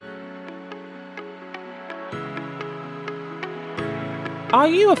Are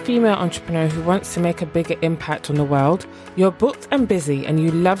you a female entrepreneur who wants to make a bigger impact on the world? You're booked and busy and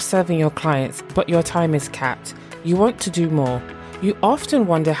you love serving your clients, but your time is capped. You want to do more. You often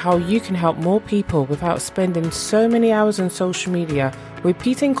wonder how you can help more people without spending so many hours on social media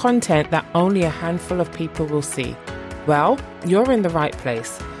repeating content that only a handful of people will see. Well, you're in the right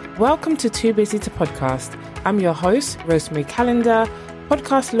place. Welcome to Too Busy to Podcast. I'm your host, Rosemary Calendar,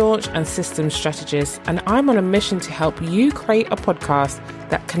 podcast launch and systems strategist, and I'm on a mission to help you create a podcast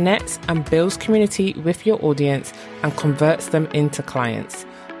that connects and builds community with your audience and converts them into clients.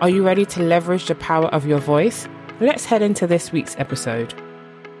 Are you ready to leverage the power of your voice? Let's head into this week's episode.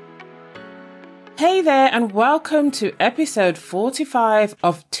 Hey there, and welcome to episode 45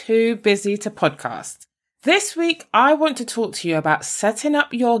 of Too Busy to Podcast. This week, I want to talk to you about setting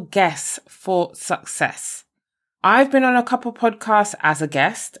up your guests for success. I've been on a couple podcasts as a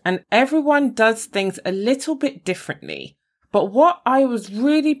guest, and everyone does things a little bit differently. But what I was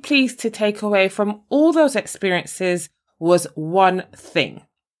really pleased to take away from all those experiences was one thing.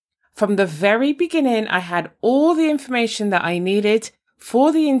 From the very beginning, I had all the information that I needed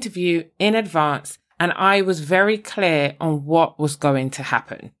for the interview in advance, and I was very clear on what was going to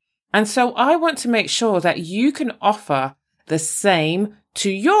happen. And so I want to make sure that you can offer the same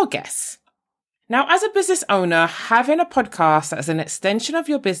to your guests. Now, as a business owner, having a podcast as an extension of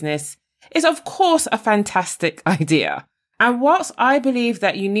your business is, of course, a fantastic idea. And whilst I believe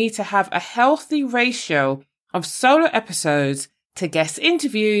that you need to have a healthy ratio of solo episodes to guest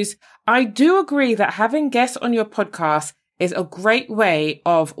interviews, I do agree that having guests on your podcast is a great way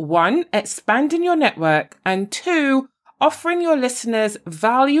of, one, expanding your network, and two, offering your listeners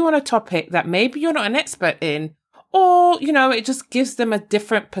value on a topic that maybe you're not an expert in, or, it just gives them a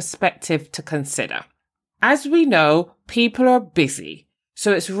different perspective to consider. As we know, people are busy,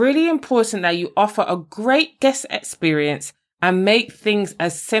 so it's really important that you offer a great guest experience and make things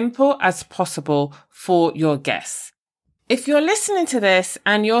as simple as possible for your guests. If you're listening to this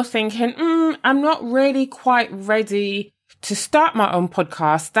and you're thinking, I'm not really quite ready to start my own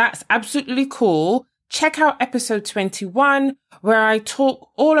podcast, that's absolutely cool. Check out episode 21, where I talk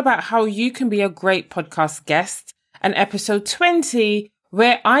all about how you can be a great podcast guest, and episode 20,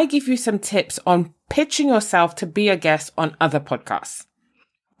 where I give you some tips on pitching yourself to be a guest on other podcasts.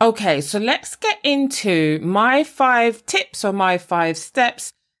 Okay, so let's get into my 5 tips or my 5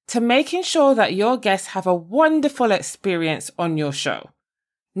 steps to making sure that your guests have a wonderful experience on your show.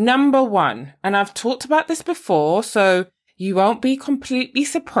 Number 1, and I've talked about this before, so you won't be completely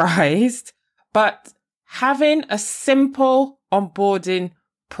surprised, but having a simple onboarding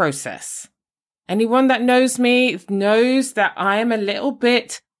process. Anyone that knows me knows that I am a little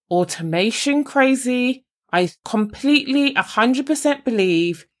bit automation crazy. I completely 100%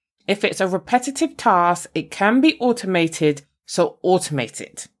 believe if it's a repetitive task, it can be automated, so automate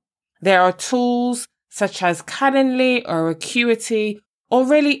it. There are tools such as Calendly or Acuity, or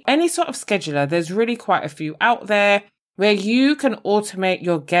really any sort of scheduler. There's really quite a few out there where you can automate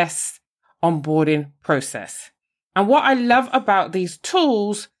your guest onboarding process. And what I love about these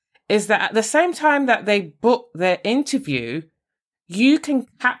tools is that at the same time that they book their interview, you can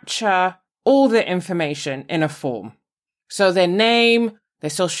capture all the information in a form. So their name, their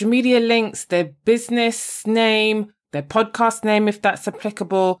social media links, their business name, their podcast name, if that's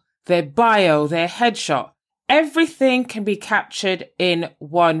applicable, their bio, their headshot, everything can be captured in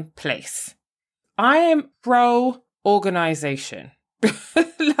one place. I am pro organization.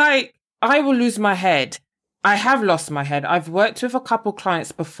 I will lose my head. I have lost my head. I've worked with a couple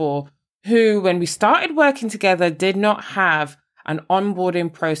clients before who, when we started working together, did not have an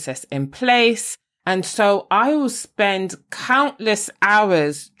onboarding process in place. And so I will spend countless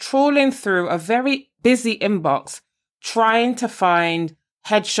hours trawling through a very busy inbox, trying to find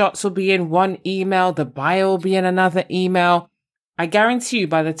headshots will be in one email, the bio will be in another email. I guarantee you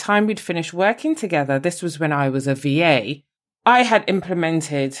by the time we'd finished working together, this was when I was a VA, I had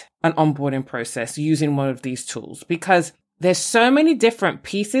implemented an onboarding process using one of these tools because there's so many different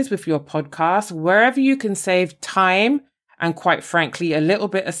pieces with your podcast. Wherever you can save time and, quite frankly, a little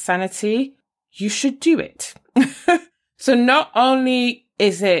bit of sanity, you should do it. So not only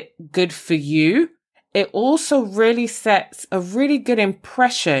is it good for you, it also really sets a really good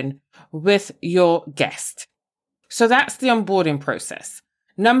impression with your guest. So that's the onboarding process.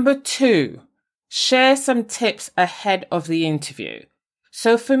 Number 2, share some tips ahead of the interview.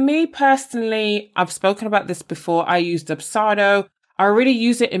 So for me personally, I've spoken about this before. I use Dubsado. I already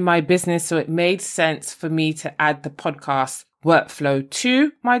use it in my business, so it made sense for me to add the podcast workflow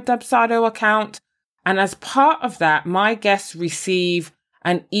to my Dubsado account. And as part of that, my guests receive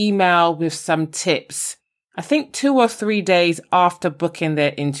an email with some tips I think 2 or 3 days after booking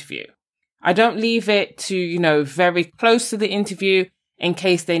their interview. I don't leave it to, very close to the interview in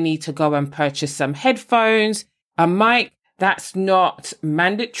case they need to go and purchase some headphones, a mic. That's not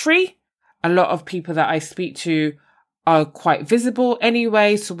mandatory. A lot of people that I speak to are quite visible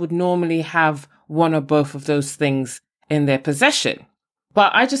anyway, so would normally have one or both of those things in their possession.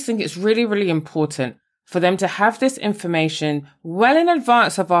 But I just think it's really, really important for them to have this information well in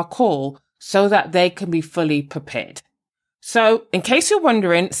advance of our call so that they can be fully prepared. So in case you're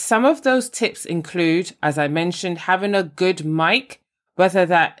wondering, some of those tips include, as I mentioned, having a good mic, whether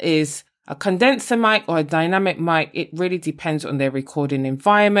that is a condenser mic or a dynamic mic. It really depends on their recording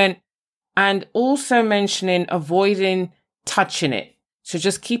environment. And also mentioning avoiding touching it. So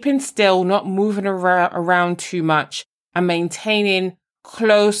just keeping still, not moving around too much, and maintaining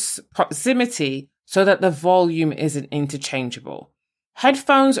close proximity so that the volume isn't interchangeable.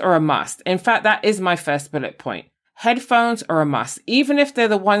 Headphones are a must. In fact, that is my first bullet point. Headphones are a must. Even if they're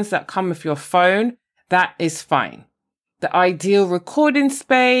the ones that come with your phone, that is fine. The ideal recording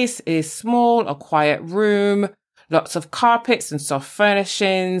space is small, a quiet room, lots of carpets and soft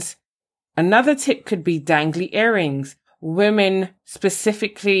furnishings. Another tip could be dangly earrings. Women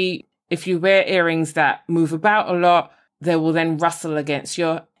specifically, if you wear earrings that move about a lot, they will then rustle against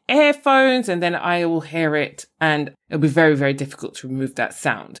your earphones and then I will hear it and it'll be very, very difficult to remove that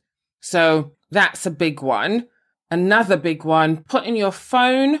sound. So that's a big one. Another big one, putting your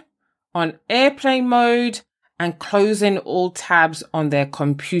phone on airplane mode and closing all tabs on their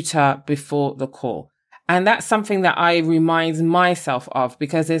computer before the call. And that's something that I remind myself of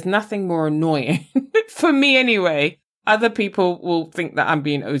because there's nothing more annoying for me anyway. Other people will think that I'm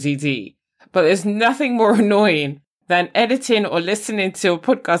being OCD, but there's nothing more annoying than editing or listening to a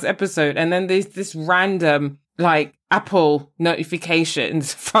podcast episode. And then there's this random Apple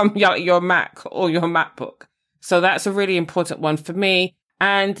notifications from your Mac or your MacBook. So that's a really important one for me.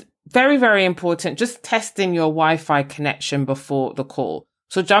 And very, very important, just testing your Wi-Fi connection before the call.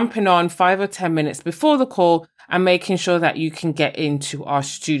 So jumping on 5 or 10 minutes before the call and making sure that you can get into our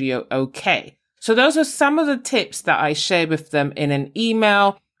studio okay. So those are some of the tips that I share with them in an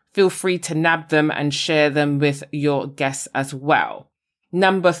email. Feel free to nab them and share them with your guests as well.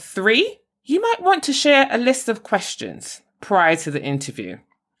 Number 3, you might want to share a list of questions prior to the interview.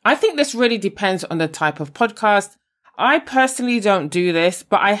 I think this really depends on the type of podcast. I personally don't do this,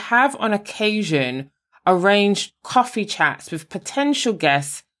 but I have on occasion arranged coffee chats with potential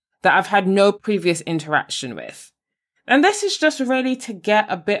guests that I've had no previous interaction with. And this is just really to get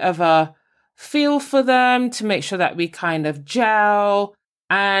a bit of a feel for them, to make sure that we kind of gel.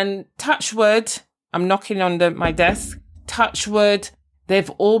 And touch wood, I'm knocking on my desk, touch wood, they've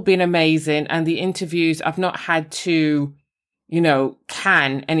all been amazing. And the interviews, I've not had to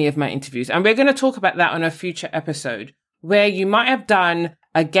can any of my interviews. And we're going to talk about that on a future episode where you might have done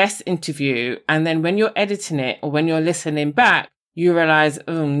a guest interview. And then when you're editing it or when you're listening back, you realize,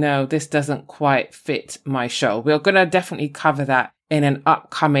 oh no, this doesn't quite fit my show. We're going to definitely cover that in an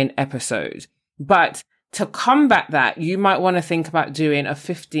upcoming episode. But to combat that, you might want to think about doing a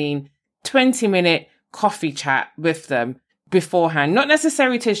 15, 20-minute coffee chat with them beforehand. Not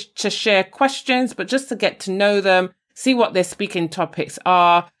necessarily to share questions, but just to get to know them, see what their speaking topics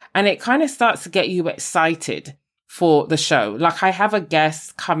are. And it kind of starts to get you excited for the show. Like I have a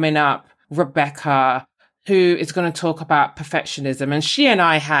guest coming up, Rebecca, who is going to talk about perfectionism. And she and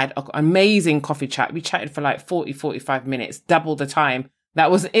I had an amazing coffee chat. We chatted for 40, 45 minutes, double the time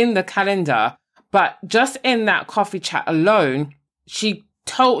that was in the calendar. But just in that coffee chat alone, she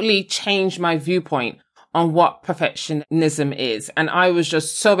totally changed my viewpoint on what perfectionism is. And I was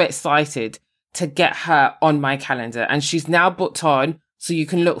just so excited to get her on my calendar. And she's now booked on, so you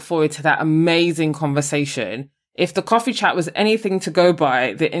can look forward to that amazing conversation. If the coffee chat was anything to go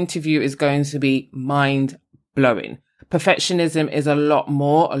by, the interview is going to be mind-blowing. Perfectionism is a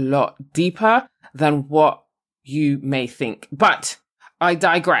lot deeper than what you may think. But I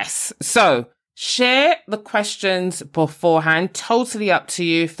digress. So share the questions beforehand. Totally up to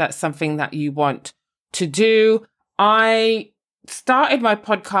you if that's something that you want to do. I started my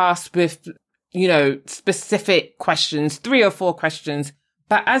podcast with, specific questions, 3 or 4 questions.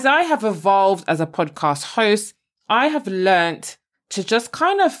 But as I have evolved as a podcast host, I have learnt to just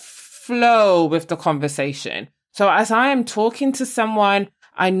kind of flow with the conversation. So as I am talking to someone,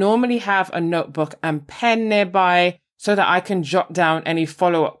 I normally have a notebook and pen nearby so that I can jot down any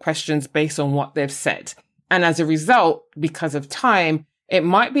follow-up questions based on what they've said. And as a result, because of time, it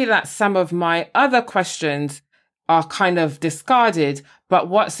might be that some of my other questions are kind of discarded, but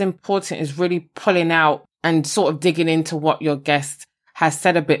what's important is really pulling out and sort of digging into what your guest has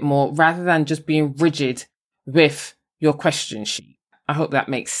said a bit more rather than just being rigid with your question sheet. I hope that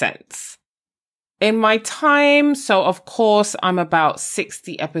makes sense. In my time, so of course, I'm about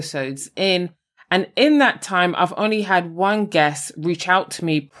 60 episodes in. And in that time, I've only had one guest reach out to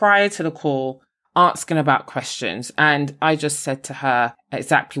me prior to the call asking about questions. And I just said to her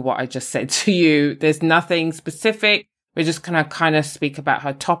exactly what I just said to you. There's nothing specific. We're just going to kind of speak about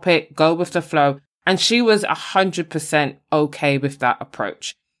her topic, go with the flow. And she was 100% okay with that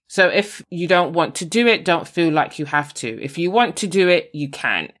approach. So if you don't want to do it, don't feel like you have to. If you want to do it, you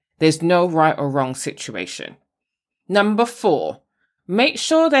can. There's no right or wrong situation. Number 4, make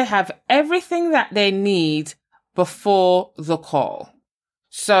sure they have everything that they need before the call.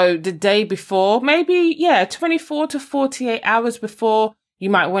 So the day before, maybe, 24 to 48 hours before, you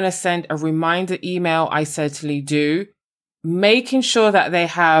might want to send a reminder email. I certainly do. Making sure that they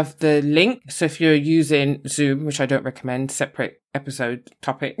have the link. So if you're using Zoom, which I don't recommend, separate episode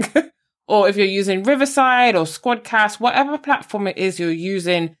topic, or if you're using Riverside or Squadcast, whatever platform it is you're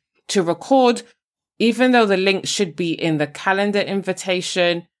using to record, even though the link should be in the calendar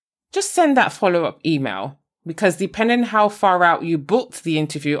invitation, just send that follow-up email. Because depending how far out you booked the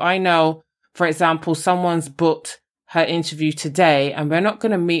interview, I know, for example, someone's booked her interview today and we're not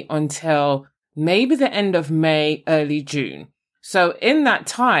going to meet until maybe the end of May, early June. So in that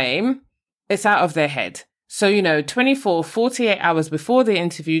time, it's out of their head. So, 24, 48 hours before the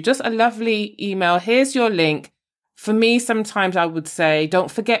interview, just a lovely email. Here's your link. For me, sometimes I would say,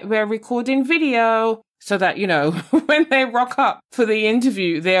 don't forget we're recording video so that, when they rock up for the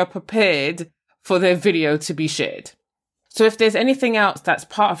interview, they are prepared for their video to be shared. So if there's anything else that's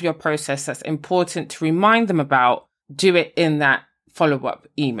part of your process that's important to remind them about, do it in that follow-up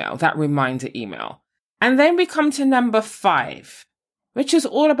email, that reminder email. And then we come to number 5, which is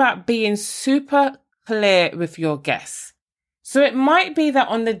all about being super clear with your guests. So it might be that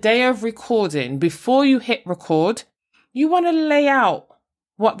on the day of recording, before you hit record, you want to lay out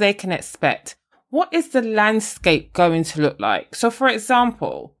what they can expect. What is the landscape going to look like? So for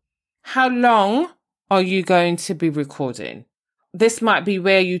example, how long are you going to be recording? This might be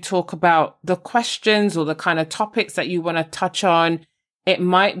where you talk about the questions or the kind of topics that you want to touch on. It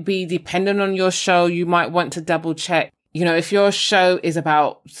might be, depending on your show, you might want to double check. If your show is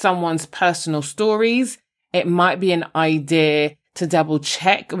about someone's personal stories, it might be an idea to double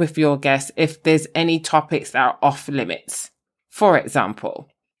check with your guests if there's any topics that are off limits. For example,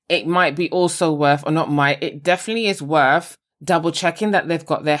 it might be also worth, or not might, it definitely is worth double checking that they've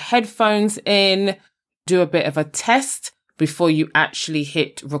got their headphones in, do a bit of a test before you actually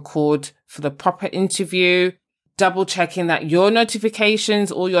hit record for the proper interview, double checking that your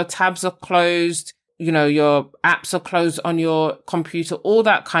notifications, all your tabs are closed, your apps are closed on your computer, all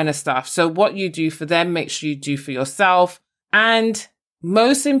that kind of stuff. So what you do for them, make sure you do for yourself. And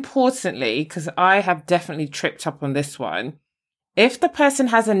most importantly, because I have definitely tripped up on this one, if the person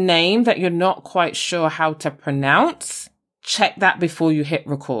has a name that you're not quite sure how to pronounce, check that before you hit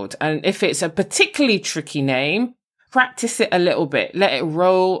record. And if it's a particularly tricky name, practice it a little bit. Let it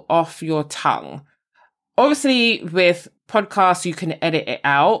roll off your tongue. Obviously, with podcasts, you can edit it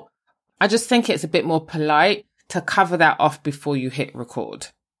out. I just think it's a bit more polite to cover that off before you hit record.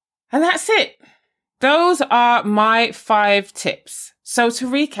 And that's it. Those are my 5 tips. So to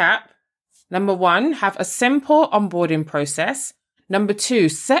recap, number 1, have a simple onboarding process. Number 2,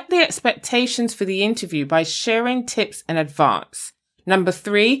 set the expectations for the interview by sharing tips in advance. Number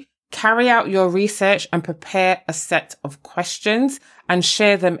 3, carry out your research and prepare a set of questions and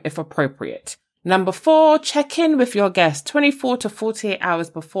share them if appropriate. Number 4, check in with your guests 24 to 48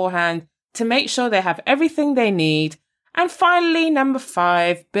 hours beforehand to make sure they have everything they need. And finally, number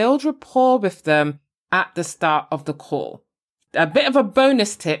 5, build rapport with them at the start of the call. A bit of a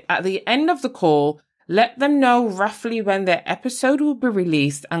bonus tip, at the end of the call, let them know roughly when their episode will be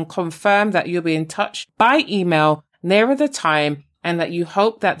released and confirm that you'll be in touch by email nearer the time and that you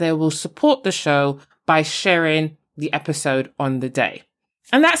hope that they will support the show by sharing the episode on the day.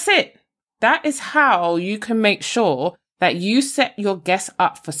 And that's it. That is how you can make sure that you set your guests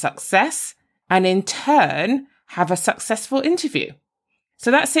up for success and in turn have a successful interview.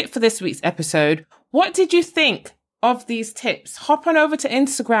 So that's it for this week's episode. What did you think of these tips? Hop on over to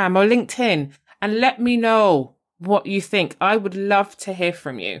Instagram or LinkedIn and let me know what you think. I would love to hear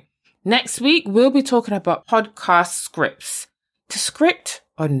from you. Next week, we'll be talking about podcast scripts. To script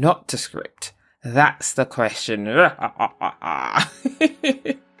or not to script? That's the question.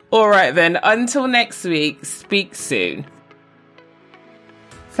 All right then, until next week, speak soon.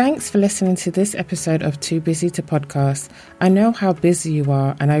 Thanks for listening to this episode of Too Busy to Podcast. I know how busy you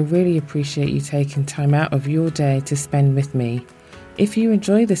are and I really appreciate you taking time out of your day to spend with me. If you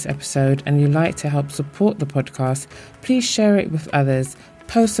enjoy this episode and you'd like to help support the podcast, please share it with others,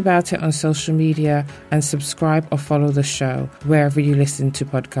 post about it on social media, and subscribe or follow the show wherever you listen to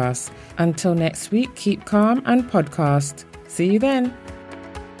podcasts. Until next week, keep calm and podcast. See you then.